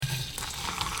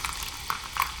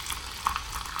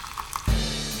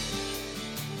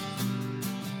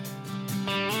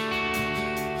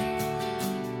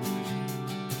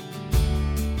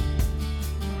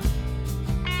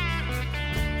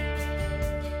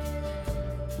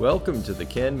Welcome to the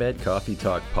CanMed Coffee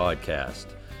Talk podcast,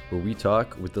 where we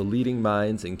talk with the leading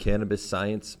minds in cannabis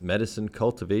science, medicine,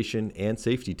 cultivation, and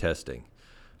safety testing.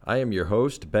 I am your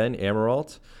host, Ben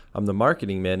Amaralt. I'm the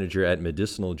marketing manager at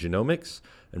Medicinal Genomics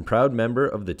and proud member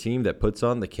of the team that puts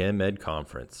on the CanMed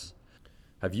conference.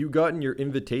 Have you gotten your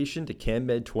invitation to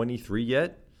CanMed 23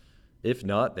 yet? If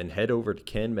not, then head over to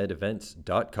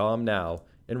canmedevents.com now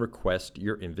and request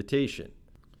your invitation.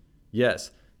 Yes,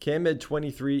 CanMed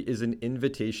 23 is an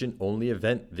invitation-only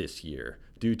event this year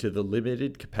due to the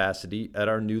limited capacity at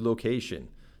our new location,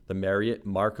 the Marriott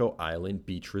Marco Island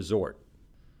Beach Resort.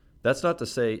 That's not to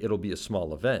say it'll be a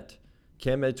small event.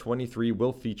 CanMed 23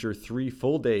 will feature 3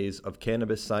 full days of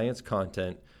cannabis science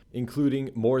content, including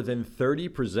more than 30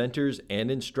 presenters and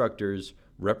instructors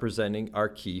representing our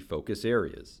key focus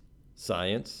areas: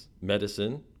 science,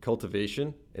 medicine,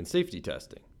 cultivation, and safety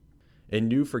testing. And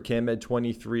new for CanMed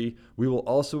 23, we will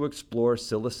also explore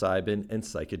psilocybin and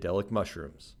psychedelic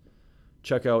mushrooms.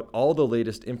 Check out all the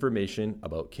latest information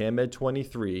about CanMed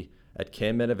 23 at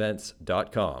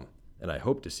canmedevents.com, and I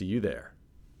hope to see you there.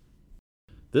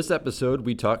 This episode,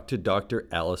 we talked to Dr.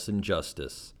 Allison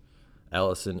Justice.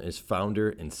 Allison is founder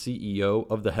and CEO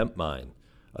of The Hemp Mine,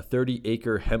 a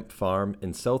 30-acre hemp farm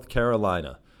in South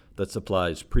Carolina that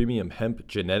supplies premium hemp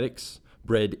genetics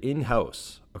bred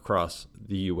in-house across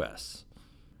the U.S.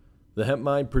 The Hemp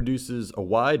Mine produces a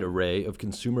wide array of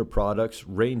consumer products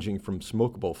ranging from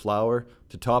smokable flower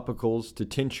to topicals to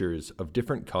tinctures of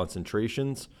different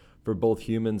concentrations for both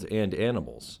humans and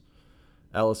animals.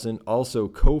 Allison also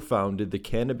co-founded the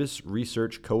Cannabis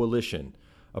Research Coalition,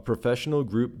 a professional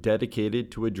group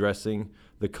dedicated to addressing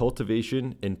the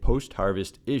cultivation and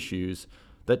post-harvest issues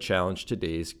that challenge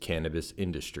today's cannabis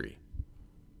industry.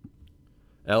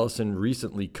 Allison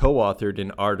recently co-authored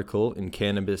an article in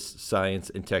Cannabis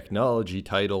Science and Technology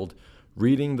titled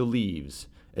 "Reading the Leaves: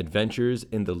 Adventures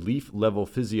in the Leaf-Level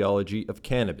Physiology of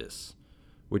Cannabis,"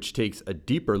 which takes a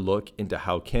deeper look into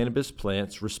how cannabis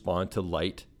plants respond to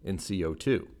light and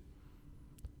CO2.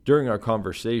 During our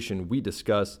conversation, we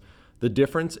discuss the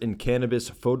difference in cannabis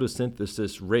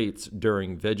photosynthesis rates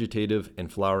during vegetative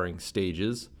and flowering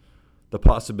stages, the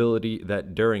possibility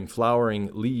that during flowering,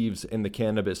 leaves in the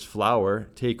cannabis flower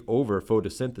take over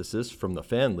photosynthesis from the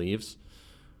fan leaves,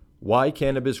 why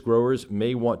cannabis growers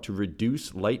may want to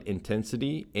reduce light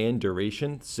intensity and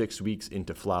duration 6 weeks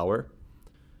into flower,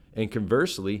 and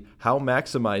conversely, how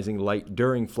maximizing light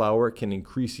during flower can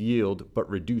increase yield but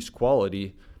reduce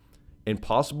quality, and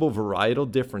possible varietal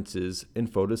differences in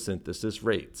photosynthesis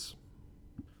rates.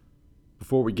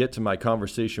 Before we get to my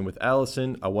conversation with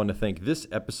Allison, I want to thank this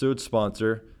episode's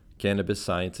sponsor, Cannabis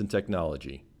Science and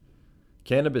Technology.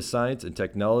 Cannabis Science and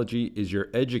Technology is your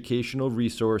educational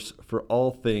resource for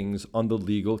all things on the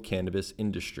legal cannabis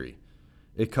industry.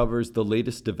 It covers the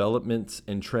latest developments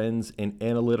and trends in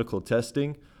analytical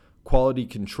testing, quality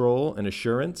control and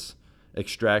assurance,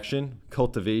 extraction,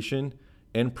 cultivation,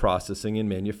 and processing and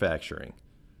manufacturing.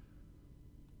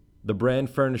 The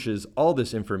brand furnishes all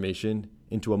this information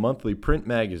into a monthly print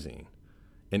magazine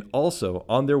and also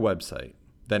on their website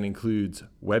that includes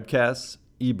webcasts,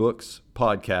 ebooks,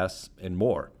 podcasts, and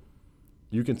more.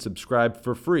 You can subscribe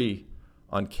for free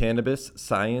on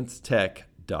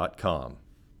cannabissciencetech.com.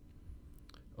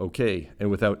 Okay,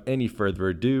 and without any further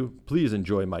ado, please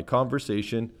enjoy my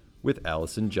conversation with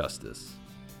Allison Justice.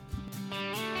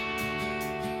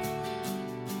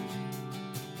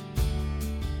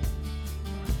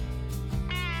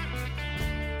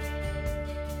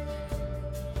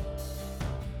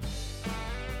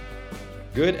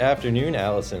 Good afternoon,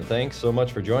 Allison. Thanks so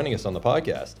much for joining us on the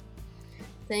podcast.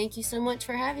 Thank you so much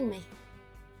for having me.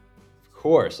 Of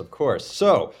course.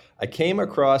 So I came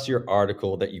across your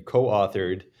article that you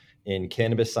co-authored in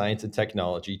Cannabis Science and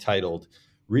Technology titled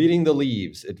 "Reading the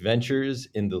Leaves: Adventures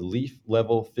in the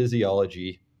Leaf-Level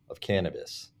Physiology of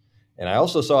Cannabis." And I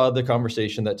also saw the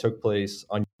conversation that took place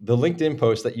on the LinkedIn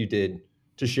post that you did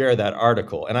to share that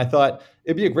article. And I thought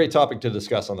it'd be a great topic to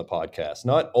discuss on the podcast,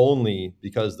 not only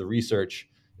because the research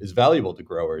is valuable to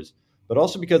growers, but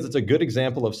also because it's a good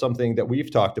example of something that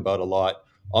we've talked about a lot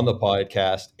on the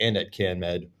podcast and at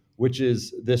CanMed, which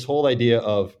is this whole idea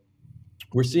of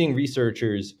we're seeing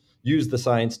researchers use the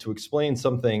science to explain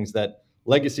some things that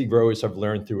legacy growers have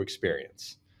learned through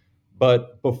experience.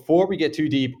 But before we get too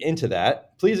deep into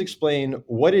that, please explain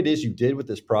what it is you did with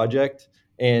this project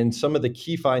and some of the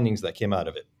key findings that came out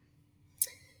of it.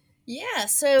 Yeah,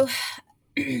 so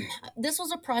this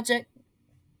was a project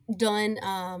done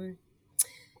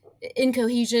in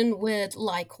cohesion with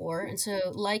Lycor. And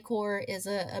so Lycor is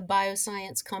a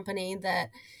bioscience company that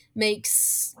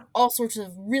makes all sorts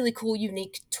of really cool,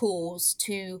 unique tools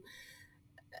to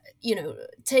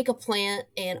take a plant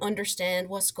and understand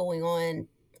what's going on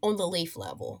the leaf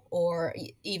level, or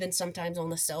even sometimes on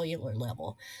the cellular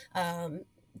level.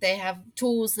 They have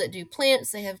tools that do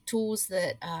plants. They have tools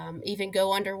that even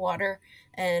go underwater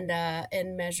and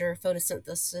measure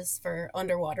photosynthesis for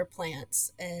underwater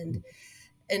plants. And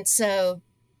so,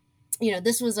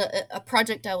 this was a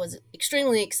project I was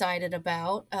extremely excited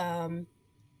about.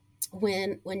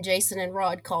 When Jason and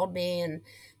Rod called me, and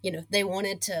they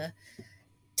wanted to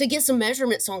get some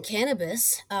measurements on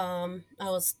cannabis, I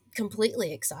was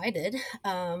completely excited.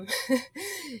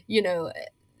 You know,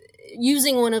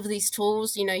 Using one of these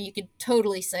tools, you could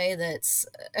totally say that's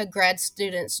a grad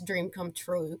student's dream come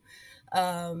true,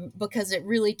 because it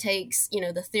really takes,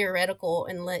 the theoretical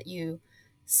and let you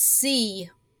see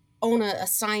on a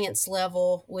science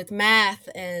level with math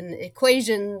and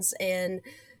equations and,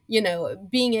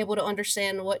 being able to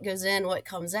understand what goes in, what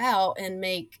comes out, and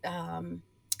make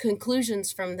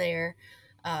conclusions from there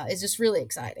is just really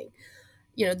exciting.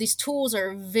 These tools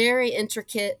are very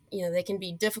intricate. They can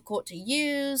be difficult to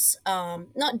use,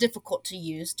 not difficult to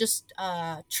use, just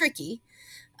tricky.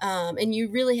 And you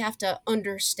really have to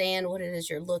understand what it is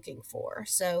you're looking for.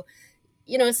 So,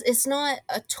 it's not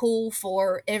a tool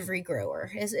for every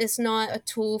grower. It's not a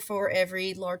tool for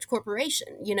every large corporation.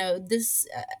 This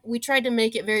we tried to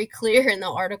make it very clear in the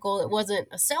article. It wasn't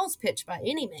a sales pitch by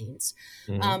any means,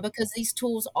 Mm-hmm. because these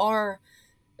tools are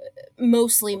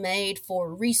mostly made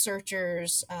for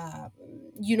researchers,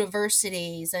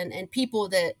 universities, and people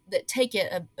that take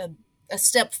it a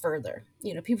step further.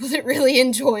 People that really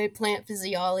enjoy plant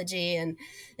physiology and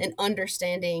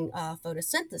understanding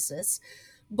photosynthesis.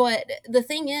 But the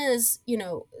thing is,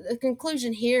 the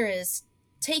conclusion here is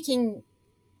taking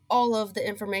all of the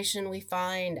information we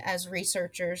find as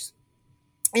researchers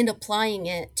and applying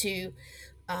it to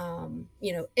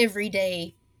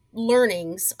everyday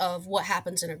learnings of what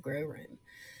happens in a grow room.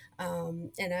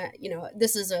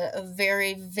 This is a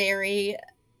very, very,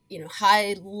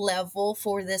 high level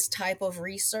for this type of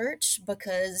research,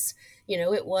 because,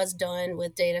 it was done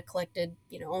with data collected,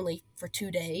 only for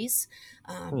 2 days.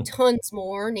 Tons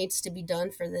more needs to be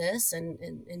done for this, and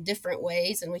in different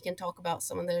ways. And we can talk about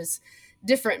some of those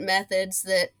different methods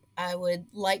that I would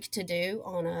like to do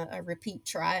on a repeat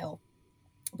trial.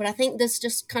 But I think this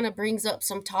just kind of brings up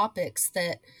some topics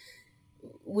that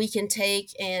we can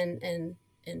take and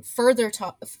further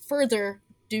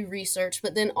do research,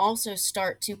 but then also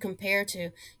start to compare to,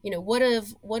 what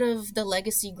have the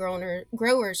legacy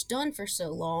growers done for so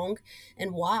long,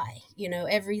 and why.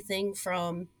 Everything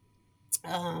from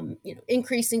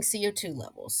increasing CO2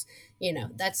 levels.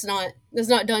 That's not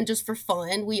done just for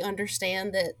fun. We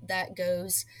understand that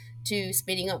goes to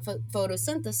speeding up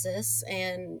photosynthesis,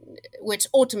 and which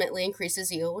ultimately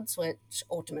increases yields, which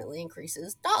ultimately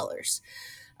increases dollars.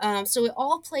 So it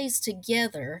all plays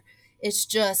together. It's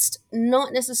just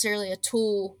not necessarily a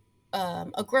tool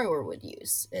a grower would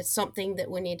use. It's something that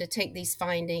we need to take these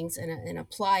findings and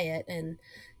apply it, and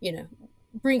you know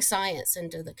bring science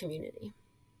into the community.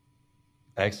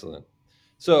 Excellent.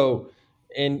 So,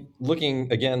 in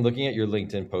looking at your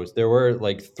LinkedIn post, there were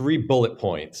like three bullet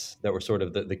points that were sort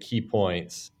of the key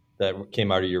points that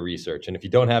came out of your research. And if you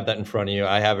don't have that in front of you,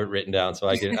 I have it written down so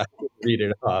I can read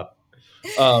it off.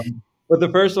 But the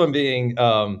first one being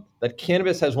that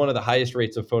cannabis has one of the highest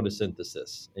rates of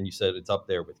photosynthesis, and you said it's up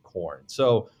there with corn.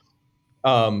 So,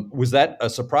 was that a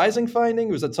surprising finding?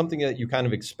 Was that something that you kind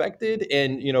of expected?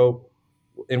 And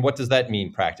what does that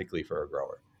mean practically for a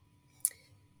grower?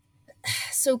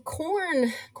 So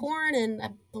corn, and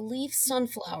I believe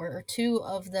sunflower are two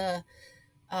of the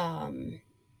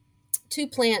two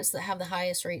plants that have the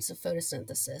highest rates of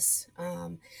photosynthesis.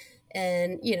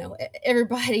 And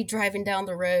everybody driving down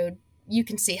the road, you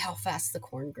can see how fast the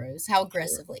corn grows, how Sure.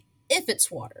 aggressively, if it's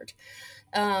watered.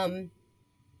 Um,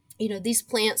 these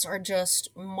plants are just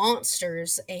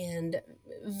monsters and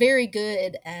very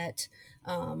good at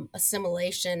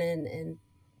assimilation and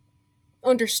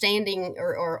understanding,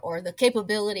 or the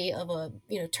capability of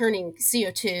turning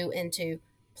CO2 into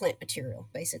plant material,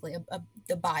 basically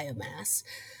the biomass.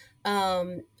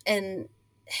 And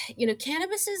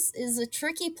cannabis is a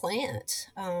tricky plant.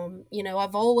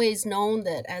 I've always known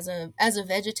that as a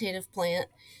vegetative plant,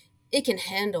 it can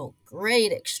handle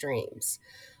great extremes.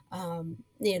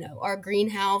 Our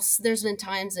greenhouse, there's been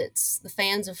times it's the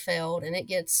fans have failed and it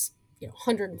gets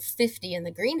 150 in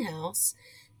the greenhouse,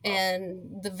 Wow.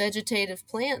 and the vegetative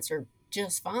plants are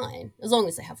just fine as long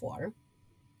as they have water.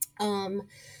 Um,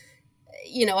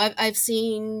 I've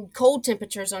seen cold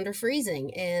temperatures under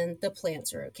freezing and the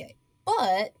plants are okay.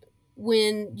 But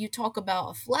when you talk about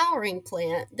a flowering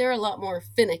plant, they're a lot more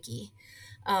finicky.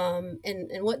 And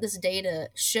what this data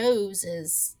shows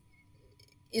is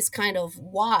kind of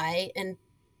why, and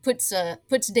puts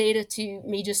data to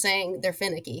me just saying they're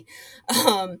finicky,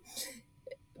 um,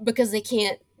 because they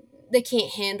can't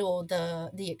handle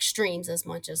the extremes as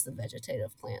much as the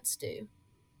vegetative plants do.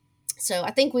 So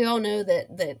I think we all know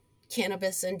that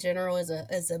cannabis in general is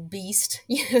a beast.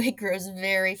 It grows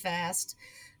very fast,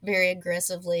 very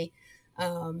aggressively.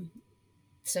 Um,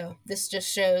 so this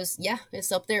just shows, yeah,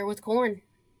 it's up there with corn.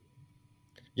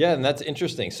 Yeah, and that's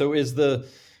interesting. So is the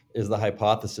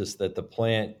hypothesis that the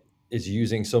plant is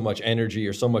using so much energy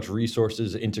or so much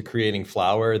resources into creating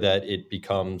flower that it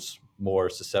becomes more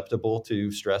susceptible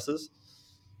to stresses?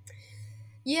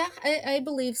 Yeah, I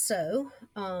believe so.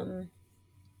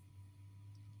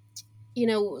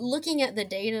 Looking at the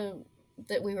data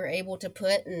that we were able to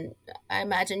put, and I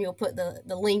imagine you'll put the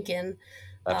link in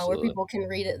where Absolutely. people can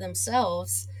read it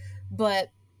themselves.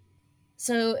 But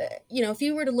so, if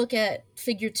you were to look at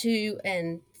figure 2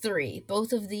 and 3,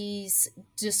 both of these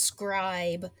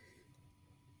describe,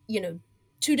 you know,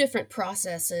 two different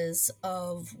processes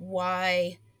of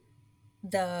why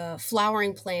the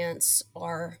flowering plants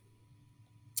are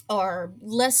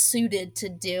less suited to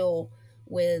deal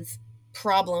with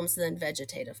problems than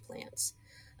vegetative plants.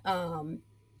 Um,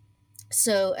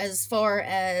 so, as far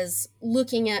as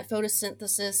looking at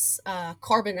photosynthesis,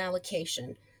 carbon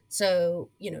allocation, so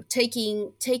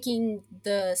taking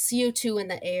the CO2 in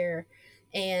the air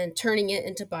and turning it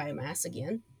into biomass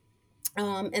again,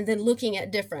 and then looking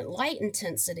at different light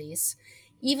intensities.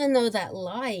 Even though that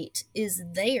light is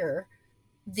there,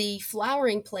 the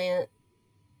flowering plant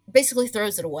basically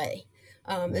throws it away.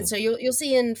 And Mm. so you'll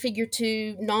see in figure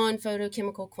 2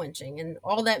 non-photochemical quenching, and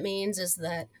all that means is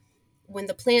that when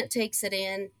the plant takes it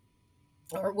in,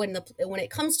 or when it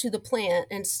comes to the plant,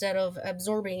 instead of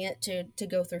absorbing it to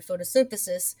go through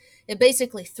photosynthesis, it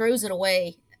basically throws it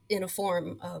away in a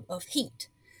form of heat.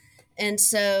 And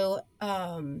so,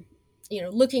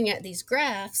 looking at these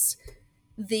graphs,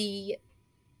 the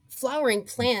flowering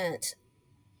plant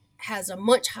has a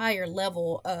much higher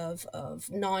level of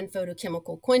non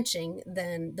photochemical quenching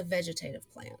than the vegetative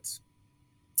plants.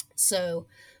 So,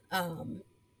 um,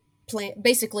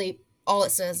 basically, all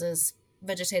it says is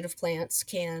vegetative plants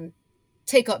can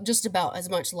take up just about as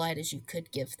much light as you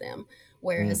could give them,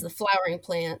 whereas Mm. the flowering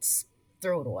plants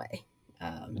throw it away,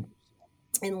 um,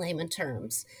 in layman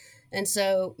terms. And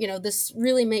so, this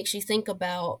really makes you think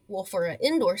about, well, for an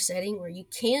indoor setting where you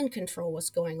can control what's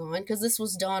going on, because this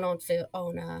was done on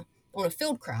a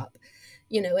field crop.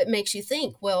 It makes you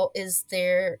think, well, is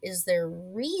there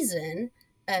reason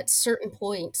at certain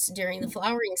points during the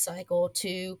flowering cycle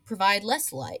to provide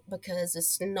less light because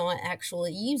it's not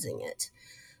actually using it?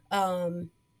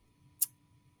 Um,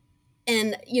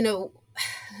 and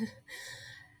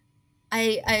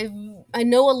I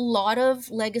know a lot of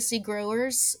legacy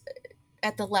growers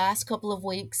at the last couple of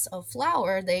weeks of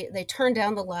flower, they turn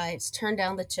down the lights, turn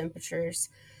down the temperatures,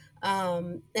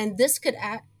 and this could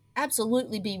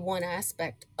absolutely be one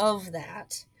aspect of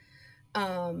that.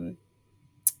 Um,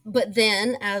 but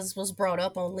then, as was brought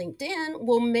up on LinkedIn,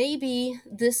 well, maybe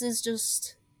this is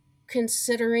just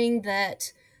considering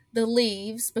that the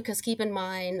leaves, because keep in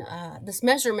mind, this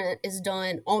measurement is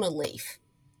done on a leaf.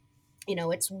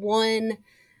 It's one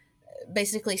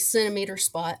basically centimeter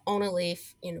spot on a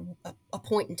leaf, a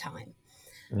point in time.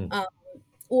 Mm. Um,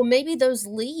 well, maybe those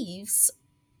leaves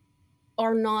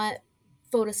are not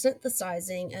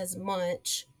photosynthesizing as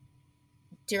much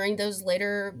during those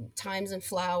later times in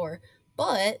flower,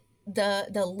 but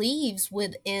the leaves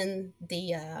within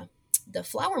the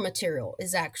flower material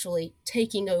is actually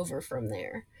taking over from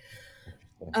there.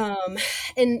 Um,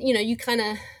 and you kind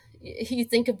of you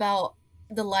think about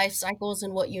the life cycles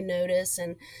and what you notice,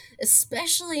 and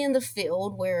especially in the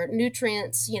field where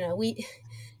nutrients,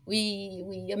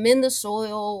 we amend the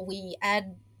soil, we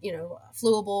add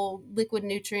flowable liquid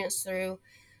nutrients through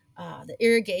the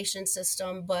irrigation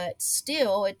system, but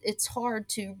still it's hard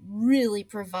to really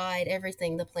provide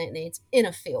everything the plant needs in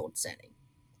a field setting.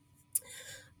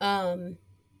 um,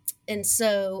 and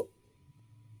so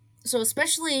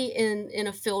especially in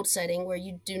a field setting where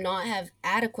you do not have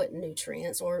adequate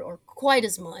nutrients, or quite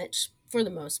as much for the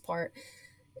most part,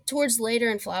 towards later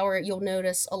in flower you'll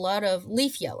notice a lot of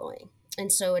leaf yellowing.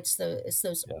 And so it's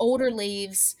those Yeah. older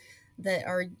leaves that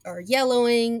are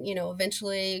yellowing,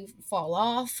 eventually fall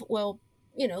off. Well,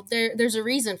 there's a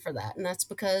reason for that, and that's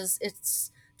because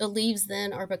it's the leaves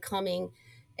then are becoming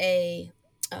a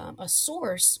a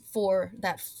source for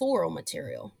that floral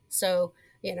material. So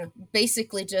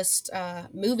basically just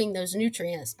moving those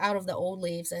nutrients out of the old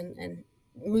leaves and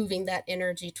moving that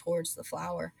energy towards the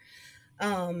flower.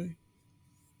 um,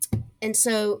 And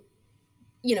so,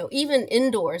 even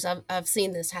indoors, I've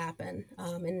seen this happen.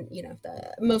 And,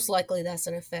 most likely that's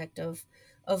an effect of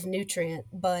nutrient.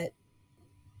 But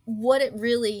what it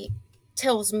really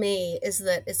tells me is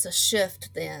that it's a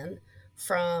shift then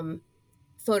from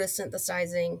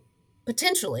photosynthesizing,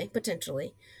 potentially,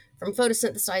 from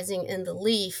photosynthesizing in the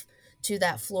leaf to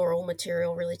that floral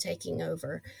material really taking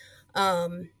over.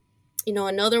 Um,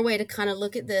 Another way to kind of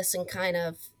look at this and kind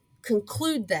of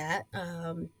conclude that,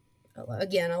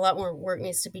 again, a lot more work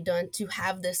needs to be done to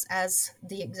have this as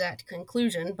the exact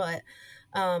conclusion. But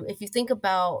if you think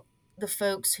about the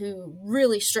folks who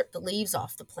really strip the leaves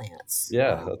off the plants,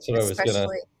 Yeah, that's what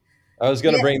especially, I was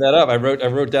gonna yeah, bring that up. I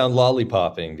wrote down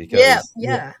lollipopping yeah, because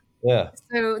yeah. yeah,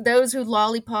 So those who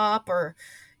lollipop, or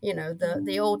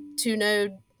the old two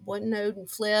node, one node and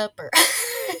flip, or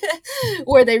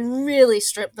where they really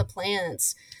strip the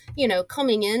plants,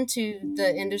 coming into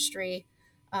the industry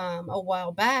a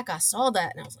while back, I saw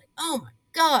that and I was like, oh my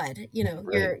god,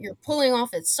 right. you're pulling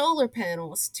off its solar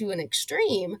panels to an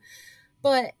extreme.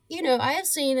 But I have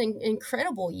seen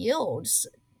incredible yields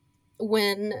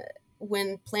when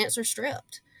plants are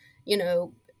stripped. You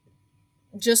know,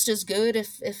 just as good,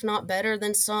 if not better,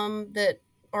 than some that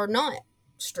are not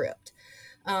stripped.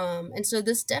 And so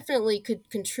this definitely could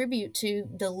contribute to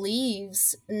the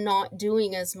leaves not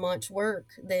doing as much work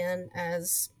then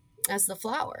as the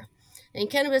flower. And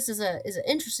cannabis is an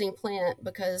interesting plant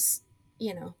because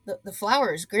the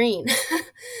flower is green.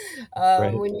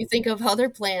 Right. When you think of other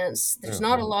plants, there's Yeah,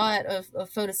 not a yeah. lot of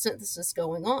photosynthesis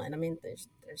going on. I mean, there's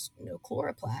no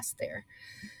chloroplast there.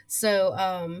 So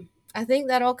I think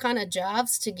that all kind of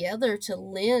jives together to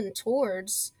lend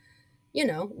towards,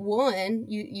 one,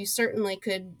 you certainly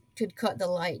could cut the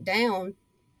light down,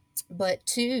 but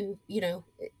two,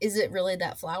 is it really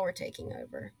that flower taking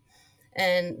over?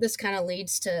 And this kind of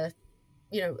leads to,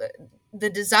 the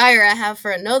desire I have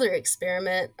for another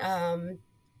experiment,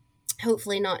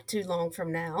 hopefully not too long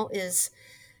from now, is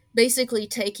basically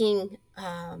doing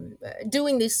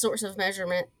these sorts of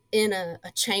measurement in a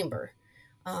chamber.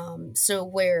 So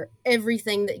where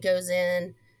everything that goes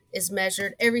in is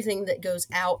measured, everything that goes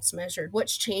out is measured,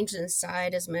 what's changed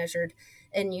inside is measured,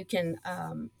 and you can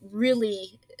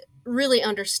really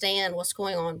understand what's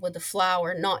going on with the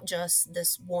flower, not just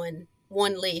this one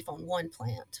leaf on one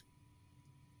plant.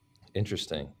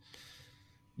 Interesting.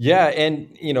 Yeah,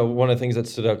 and one of the things that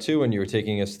stood out too when you were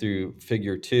taking us through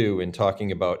figure 2 and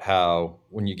talking about how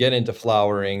when you get into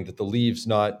flowering that the leaves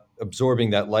not absorbing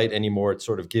that light anymore, it's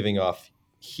sort of giving off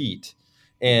heat.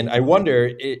 And I Mhm. wonder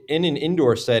in an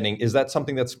indoor setting, is that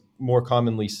something that's more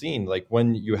commonly seen? Like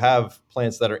when you have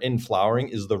plants that are in flowering,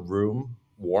 is the room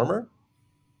warmer?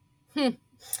 Hmm.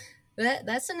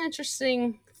 That's an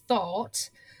interesting thought.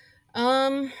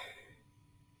 Um,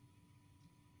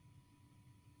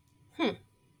 hmm.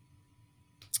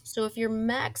 So if you're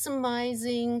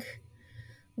maximizing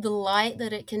the light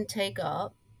that it can take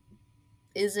up,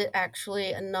 is it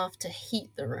actually enough to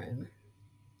heat the room?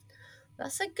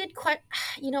 That's a good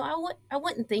question. I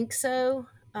wouldn't think so.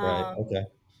 Right. Um, Okay.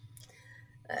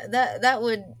 that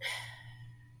would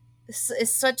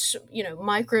it's such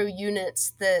micro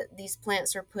units that these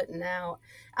plants are putting out.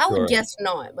 I would Sure. guess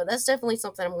not, but that's definitely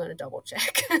something I'm going to double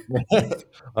check.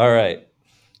 All right.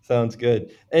 Sounds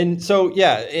good. And so,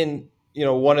 yeah, and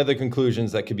one of the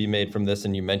conclusions that could be made from this,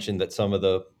 and you mentioned that some of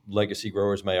the legacy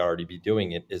growers may already be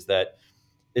doing it, is that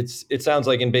it sounds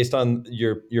like, and based on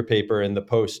your paper and the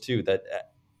post too, that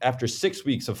after 6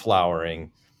 weeks of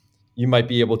flowering, you might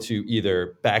be able to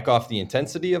either back off the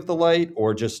intensity of the light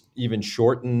or just even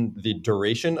shorten the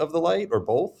duration of the light, or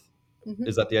both. Hmm.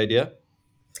 Is that the idea?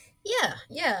 Yeah,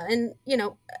 yeah, and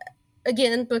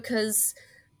again, because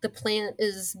the plant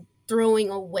is throwing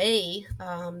away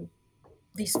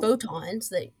these photons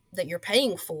that you're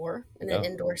paying for in an Yeah.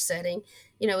 indoor setting,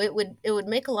 it would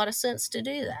make a lot of sense to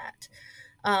do that.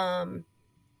 Um,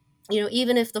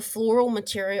 even if the floral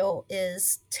material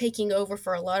is taking over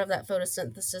for a lot of that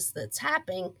photosynthesis that's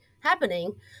happening,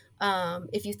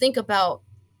 if you think about,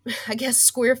 I guess,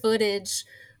 square footage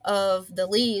of the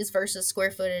leaves versus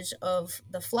square footage of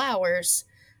the flowers,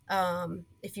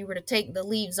 if you were to take the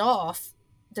leaves off,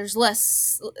 there's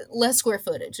less square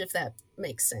footage, if that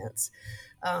makes sense,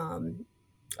 um,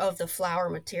 of the flower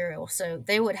material. So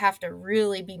they would have to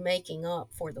really be making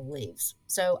up for the leaves.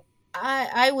 So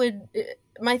I would,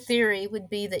 my theory would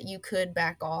be that you could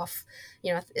back off.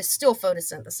 It's still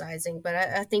photosynthesizing, but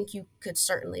I think you could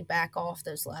certainly back off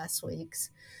those last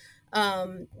weeks.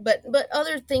 But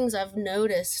other things I've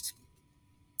noticed,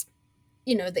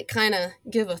 that kind of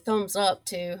give a thumbs up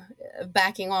to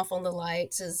backing off on the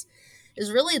lights is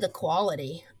really the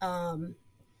quality.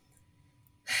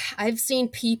 I've seen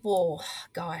people,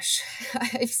 gosh,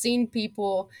 I've seen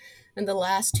people in the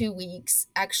last 2 weeks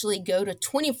actually go to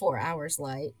 24 hours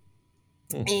light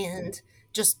Hmm. and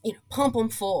just, pump them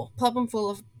full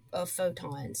of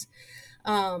photons.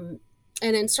 Um,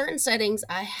 and in certain settings,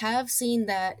 I have seen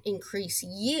that increase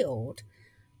yield,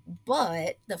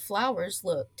 but the flowers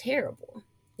look terrible.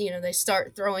 They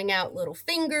start throwing out little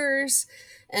fingers.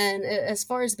 And as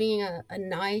far as being a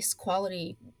nice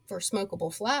quality for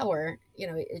smokable flower,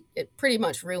 it pretty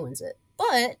much ruins it.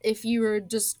 But if you were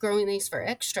just growing these for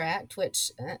extract,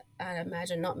 which I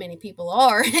imagine not many people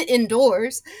are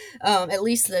indoors, at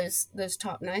least those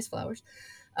top nice flowers,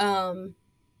 um,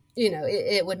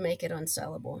 it would make it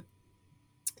unsellable.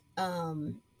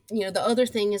 Um, the other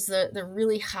thing is the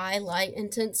really high light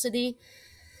intensity.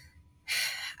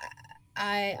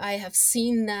 I have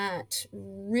seen that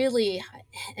really,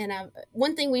 and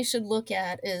one thing we should look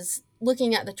at is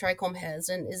looking at the trichome heads,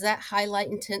 and is that high light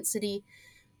intensity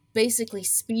basically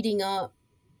speeding up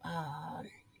uh,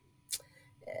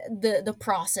 the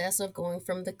process of going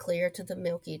from the clear to the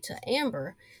milky to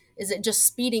amber? Is it just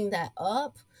speeding that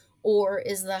up, or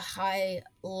is the high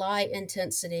light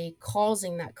intensity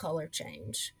causing that color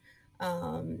change?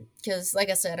 Because, like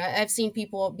I said, I've seen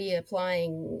people be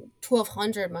applying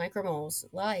 1,200 micromoles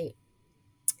light,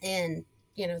 and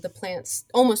the plants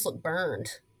almost look burned,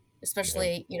 Yeah.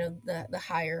 especially the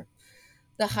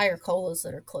higher colas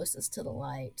that are closest to the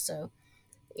light. So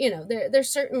there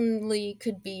certainly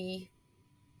could be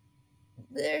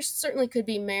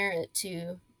merit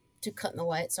to cutting the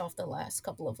lights off the last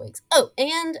couple of weeks. Oh,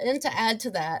 and to add to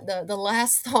that, the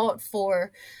last thought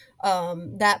for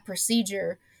that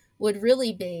procedure would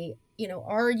really be,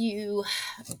 are you,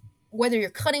 whether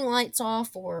you're cutting lights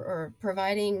off or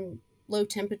providing low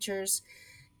temperatures,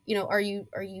 are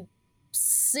you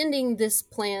sending this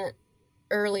plant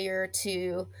earlier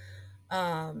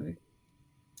um,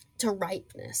 to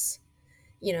ripeness?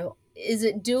 Is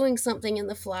it doing something in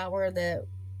the flower that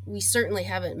we certainly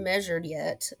haven't measured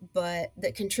yet, but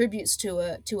that contributes to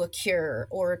a cure,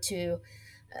 or to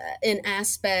an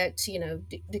aspect,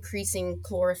 decreasing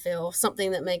chlorophyll,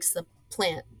 something that makes the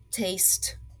plant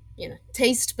taste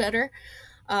better?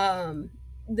 Um,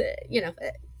 the, you know,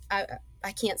 I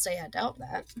I can't say I doubt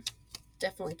that.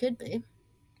 Definitely could be.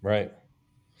 Right.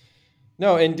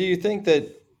 No, and do you think that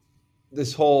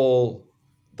this whole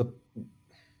the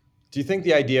do you think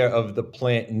the idea of the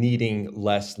plant needing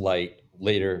less light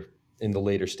later in the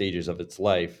later stages of its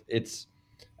life,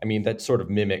 I mean, that sort of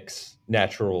mimics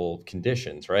natural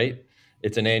conditions, right?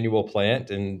 It's an annual plant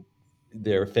and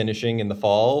they're finishing in the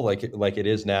fall like it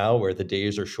is now where the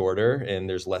days are shorter and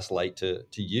there's less light to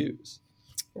use.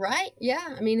 Right?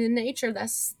 Yeah. I mean, in nature,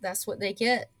 that's what they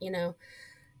get.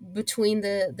 Between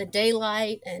the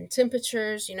daylight and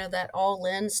temperatures, that all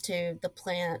lends to the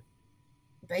plant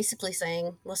basically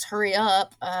saying, let's hurry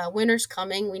up. Winter's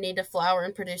coming. We need to flower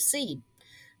and produce seed,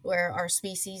 where our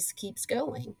species keeps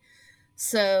going.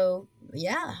 So,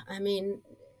 yeah, I mean,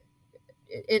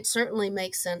 it certainly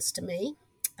makes sense to me.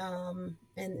 And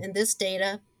this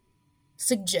data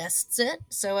suggests it.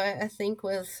 So I think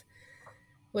with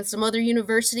some other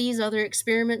universities, other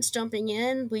experiments jumping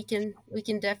in, we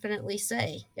can definitely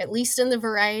say, at least in the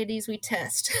varieties we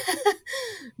test,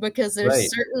 because there's Right.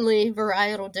 certainly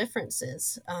varietal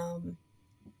differences. I've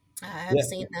Yeah.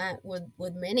 seen that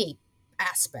with many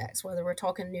aspects, whether we're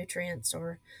talking nutrients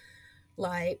or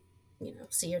light,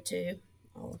 CO2,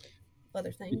 all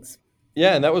other things.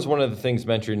 Yeah, and that was one of the things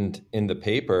mentioned in the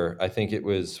paper. I think it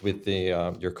was with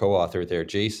the your co-author there,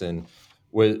 Jason,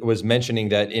 was mentioning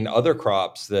that in other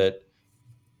crops that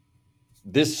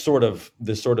this sort of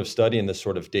study and this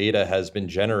sort of data has been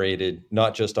generated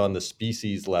not just on the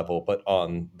species level, but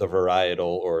on the varietal,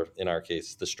 or in our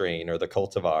case, the strain or the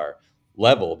cultivar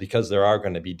level, because there are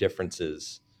going to be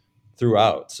differences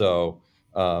throughout. So,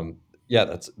 um,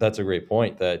 yeah, that's a great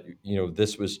point. That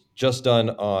this was just done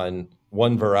on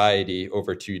one variety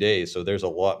over 2 days, so there's a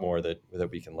lot more that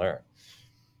we can learn.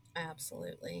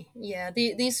 Absolutely. Yeah,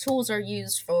 these tools are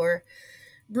used for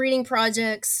breeding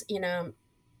projects,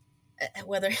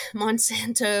 whether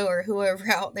Monsanto or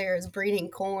whoever out there is breeding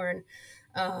corn.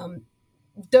 Um,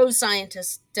 those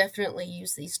scientists definitely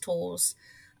use these tools,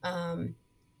 um,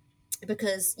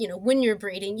 because when you're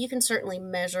breeding, you can certainly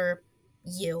measure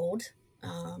yield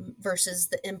versus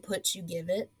the inputs you give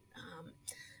it,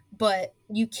 but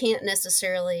you can't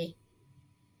necessarily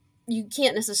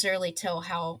tell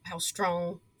how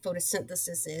strong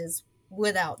photosynthesis is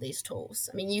without these tools.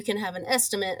 I mean, you can have an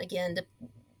estimate, again,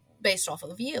 based off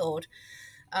of yield,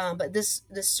 but this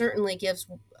certainly gives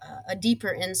a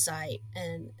deeper insight,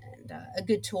 and a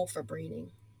good tool for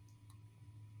breeding.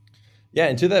 Yeah,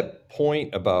 and to that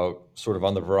point about sort of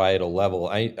on the varietal level,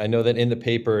 I know that in the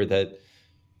paper that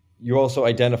you also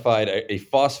identified a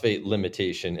phosphate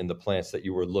limitation in the plants that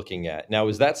you were looking at. Now,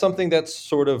 is that something that's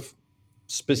sort of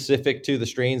specific to the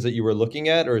strains that you were looking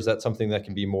at, or is that something that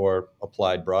can be more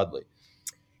applied broadly?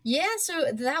 Yeah,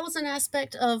 so that was an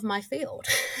aspect of my field.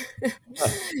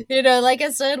 Huh. Like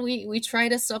I said, we try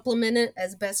to supplement it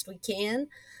as best we can.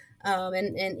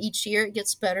 And each year it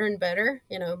gets better and better.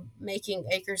 Making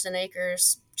acres and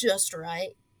acres just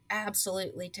right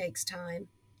absolutely takes time.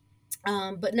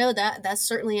 But no, that's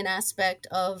certainly an aspect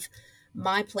of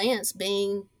my plants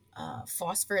being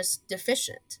phosphorus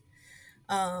deficient.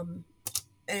 Um,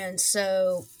 and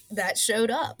so that showed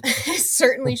up. It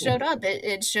certainly showed up.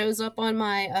 It shows up on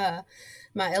my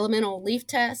elemental leaf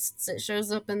tests. It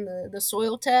shows up in the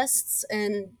soil tests,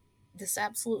 and this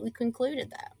absolutely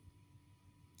concluded that.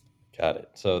 Got it.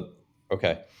 So,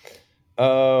 okay.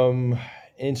 Um,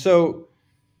 and so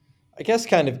I guess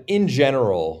kind of in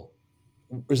general,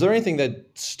 was there anything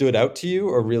that stood out to you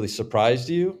or really surprised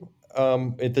you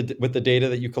with the data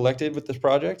that you collected with this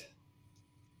project?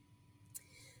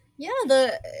 Yeah,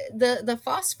 the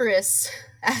phosphorus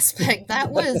aspect,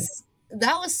 that was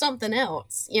something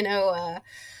else.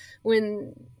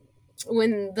 When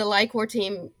when the Lycor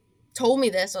team told me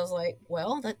this, I was like,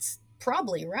 well, that's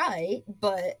probably right,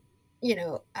 but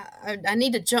I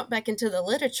need to jump back into the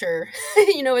literature.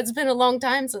 It's been a long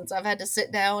time since I've had to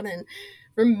sit down and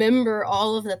remember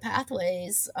all of the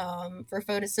pathways for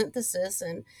photosynthesis,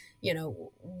 and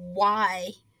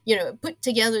why, put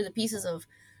together the pieces of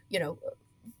you know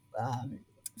um,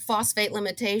 phosphate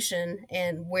limitation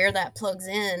and where that plugs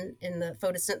in the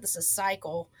photosynthesis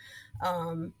cycle.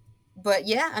 Um, but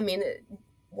yeah, I mean,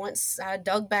 once I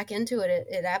dug back into it,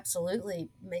 it absolutely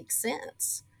makes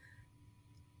sense.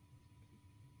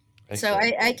 So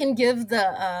Excellent. I can give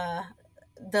the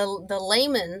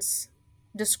layman's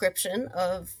description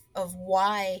of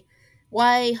why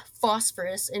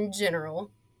phosphorus in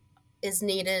general is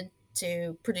needed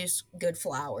to produce good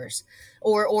flowers,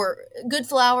 or good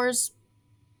flowers,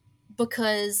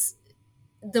 because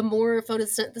the more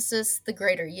photosynthesis, the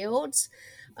greater yields,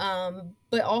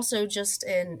 but also just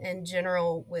in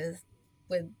general with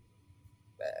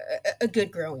a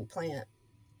good growing plant.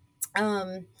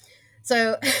 Um,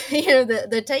 so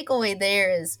the takeaway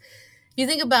there is, if you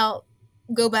think about,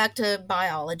 go back to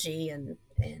biology and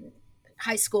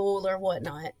high school or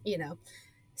whatnot,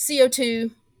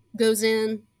 CO2 goes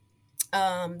in.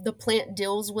 The plant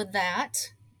deals with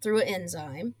that through an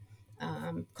enzyme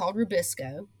called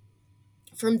Rubisco.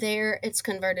 From there, it's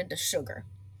converted to sugar.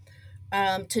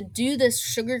 To do this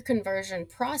sugar conversion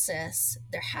process,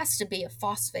 there has to be a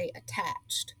phosphate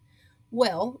attached.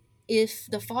 Well, if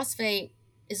the phosphate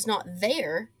is not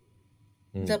there,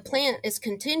 the Mm. plant is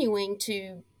continuing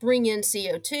to bring in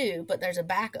CO2, but there's a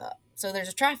backup. So there's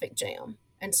a traffic jam.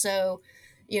 And so,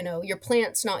 your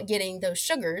plant's not getting those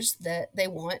sugars that they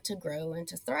want to grow and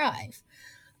to thrive.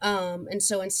 And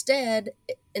so instead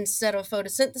of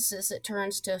photosynthesis, it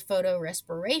turns to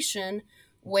photorespiration,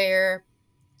 where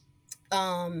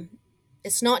um,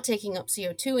 it's not taking up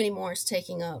CO2 anymore, it's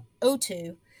taking up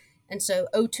O2. And so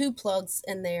O2 plugs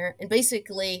in there, and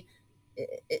basically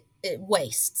it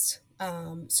wastes.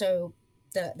 So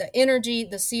the energy,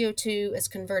 the CO2 is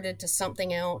converted to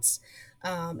something else,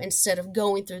 instead of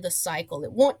going through the cycle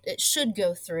it should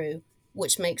go through,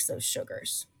 which makes those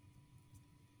sugars.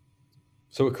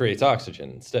 So it creates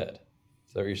oxygen instead.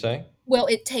 Is that what you're saying? Well,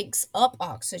 it takes up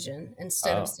oxygen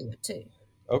instead of Oh, CO2.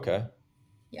 okay.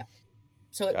 Yeah.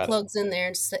 So it Got it. plugs in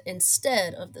there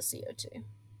instead of the CO2.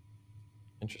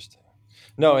 Interesting.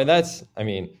 No, and that's, I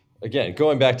mean, again,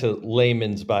 going back to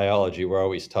layman's biology, we're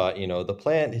always taught, the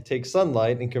plant it takes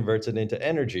sunlight and converts it into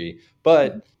energy,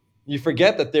 but you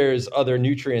forget that there's other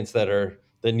nutrients that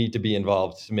need to be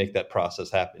involved to make that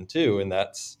process happen too, and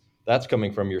that's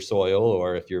coming from your soil,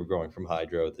 or if you're growing from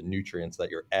hydro, the nutrients that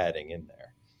you're adding in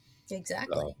there. So,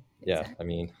 Exactly. yeah, Exactly. I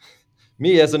mean,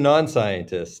 me as a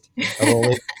non-scientist, I've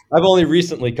only I've only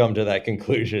recently come to that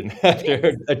conclusion after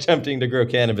Yes. attempting to grow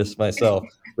cannabis myself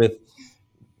with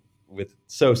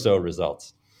so-so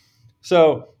results.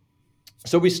 So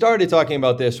so we started talking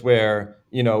about this where,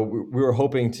 we were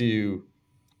hoping to,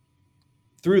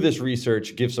 through this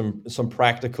research, give some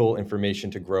practical information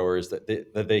to growers that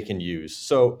they can use.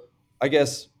 So I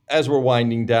guess as we're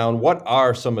winding down, what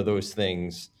are some of those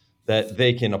things that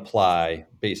they can apply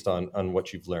based on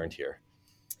what you've learned here?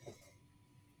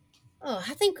 Oh,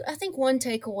 I think one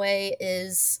takeaway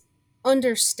is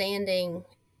understanding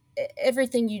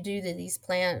everything you do to these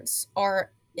plants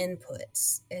are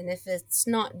inputs, and if it's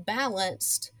not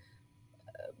balanced,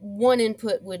 one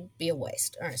input would be a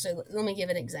waste. All right, so let me give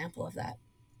an example of that.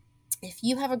 If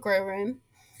you have a grow room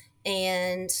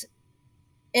and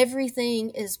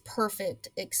everything is perfect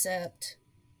except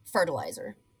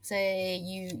fertilizer, say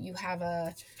you have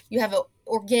a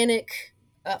organic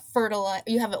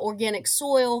you have an organic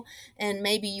soil, and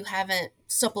maybe you haven't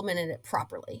supplemented it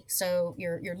properly, so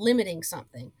you're limiting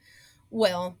something.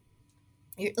 Well,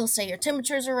 let's say your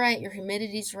temperatures are right, your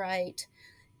humidity's right,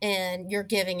 and you're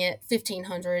giving it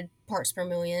 1,500 parts per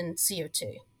million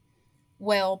CO2.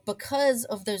 Well, because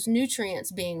of those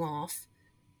nutrients being off,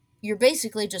 you're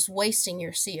basically just wasting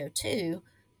your CO2,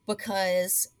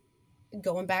 because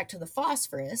going back to the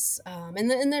phosphorus, and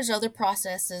there's other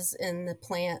processes in the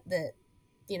plant that,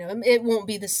 it won't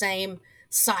be the same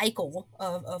cycle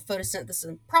of photosynthesis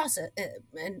and process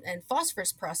and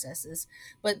phosphorus processes,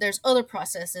 but there's other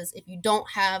processes. If you don't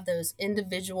have those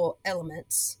individual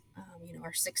elements,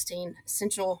 our 16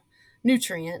 essential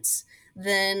nutrients,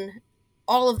 then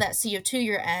all of that CO2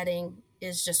 you're adding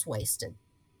is just wasted.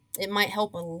 It might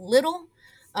help a little,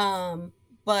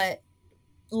 but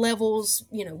levels,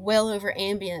 well over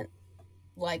ambient,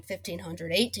 like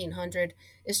 1,500, 1,800,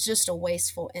 is just a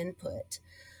wasteful input.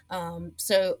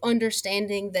 So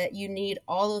understanding that you need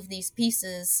all of these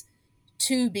pieces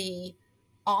to be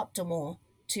optimal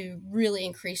to really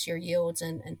increase your yields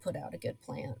and put out a good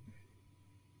plant.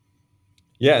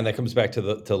 Yeah, and that comes back to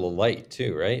the light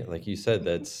too, right? Like you said,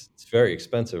 it's very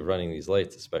expensive running these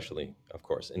lights, especially, of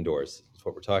course, indoors. That's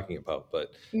what we're talking about.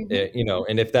 But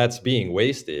and if that's being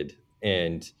wasted,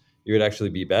 and you would actually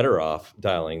be better off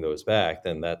dialing those back,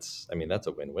 then that's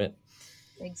a win-win.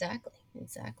 Exactly.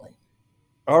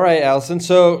 All right, Allison.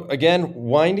 So again,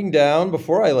 winding down,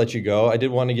 before I let you go, I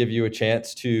did want to give you a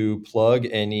chance to plug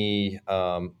any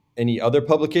other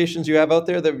publications you have out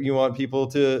there that you want people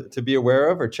to be aware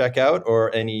of or check out,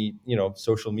 or any,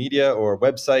 social media or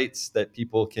websites that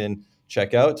people can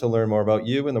check out to learn more about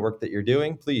you and the work that you're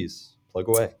doing. Please plug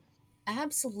away.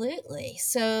 Absolutely.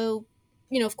 So,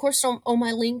 of course, on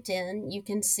my LinkedIn, you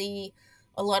can see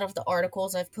a lot of the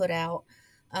articles I've put out.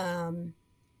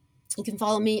 You can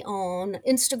follow me on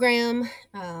Instagram.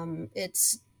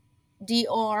 It's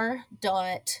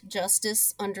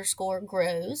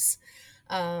dr.justice_grows.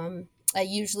 I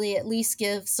usually at least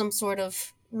give some sort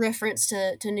of reference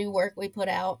to new work we put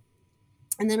out.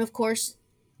 And then, of course,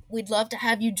 we'd love to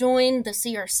have you join the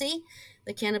CRC,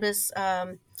 the Cannabis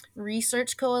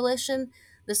Research Coalition.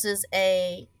 This is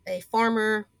a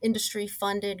farmer industry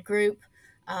funded group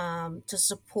to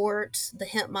support the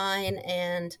hemp mine,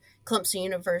 and Clemson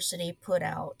University put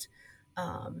out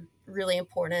really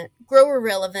important grower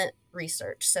relevant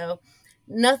research. So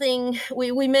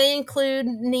we may include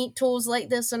neat tools like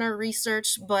this in our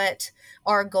research, but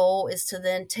our goal is to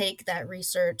then take that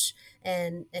research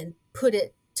and put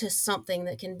it to something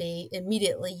that can be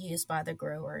immediately used by the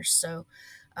growers. So,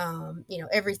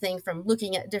 everything from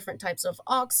looking at different types of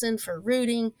auxin for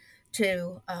rooting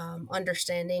to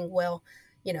understanding,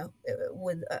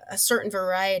 with a certain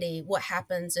variety, what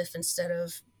happens if instead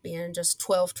of being just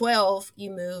 12-12,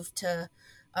 you move to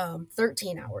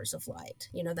 13 hours of light.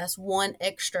 That's one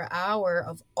extra hour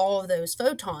of all of those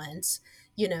photons.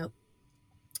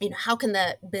 How can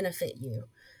that benefit you?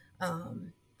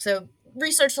 So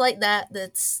research like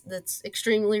that's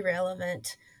extremely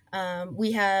relevant.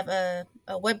 We have a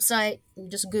website. You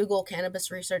just Google Cannabis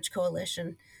Research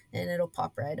Coalition and it'll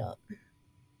pop right up.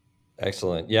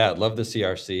 Excellent. Yeah, love the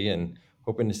CRC, and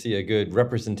hoping to see a good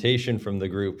representation from the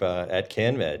group at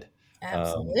CanMed.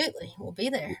 Absolutely. We'll be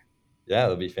there. Yeah,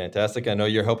 that'll be fantastic. I know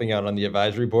you're helping out on the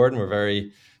advisory board, and we're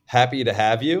very happy to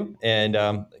have you. And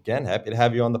again, happy to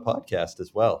have you on the podcast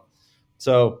as well.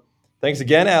 So thanks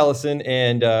again, Allison.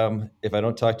 And if I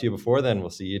don't talk to you before then,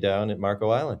 we'll see you down at Marco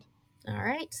Island. All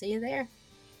right. See you there.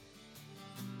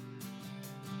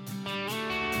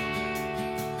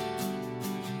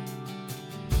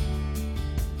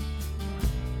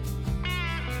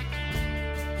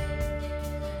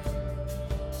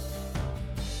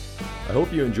 I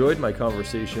hope you enjoyed my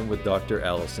conversation with Dr.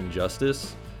 Allison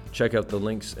Justice. Check out the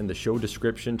links in the show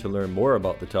description to learn more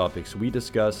about the topics we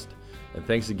discussed. And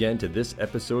thanks again to this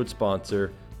episode's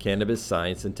sponsor, Cannabis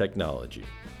Science and Technology.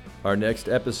 Our next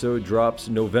episode drops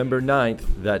November 9th.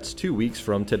 That's 2 weeks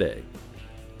from today.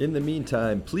 In the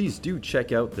meantime, please do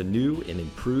check out the new and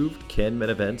improved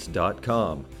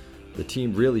CanMedEvents.com. The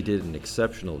team really did an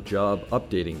exceptional job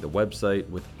updating the website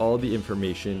with all the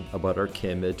information about our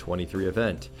CanMed 23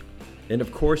 event. And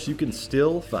of course, you can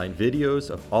still find videos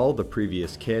of all the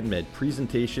previous CanMed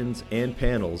presentations and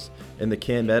panels in the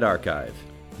CanMed archive.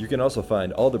 You can also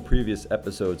find all the previous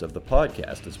episodes of the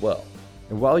podcast as well.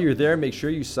 And while you're there, make sure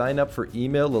you sign up for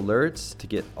email alerts to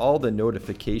get all the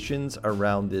notifications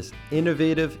around this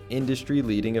innovative,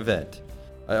 industry-leading event.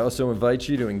 I also invite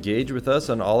you to engage with us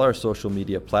on all our social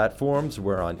media platforms.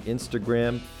 We're on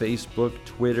Instagram, Facebook,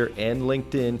 Twitter, and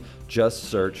LinkedIn. Just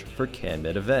search for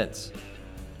CanMed Events.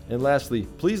 And lastly,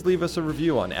 please leave us a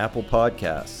review on Apple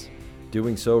Podcasts.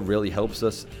 Doing so really helps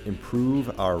us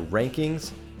improve our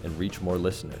rankings and reach more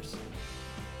listeners.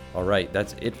 All right,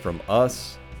 that's it from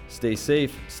us. Stay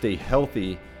safe, stay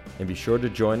healthy, and be sure to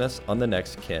join us on the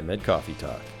next CanMed Coffee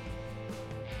Talk.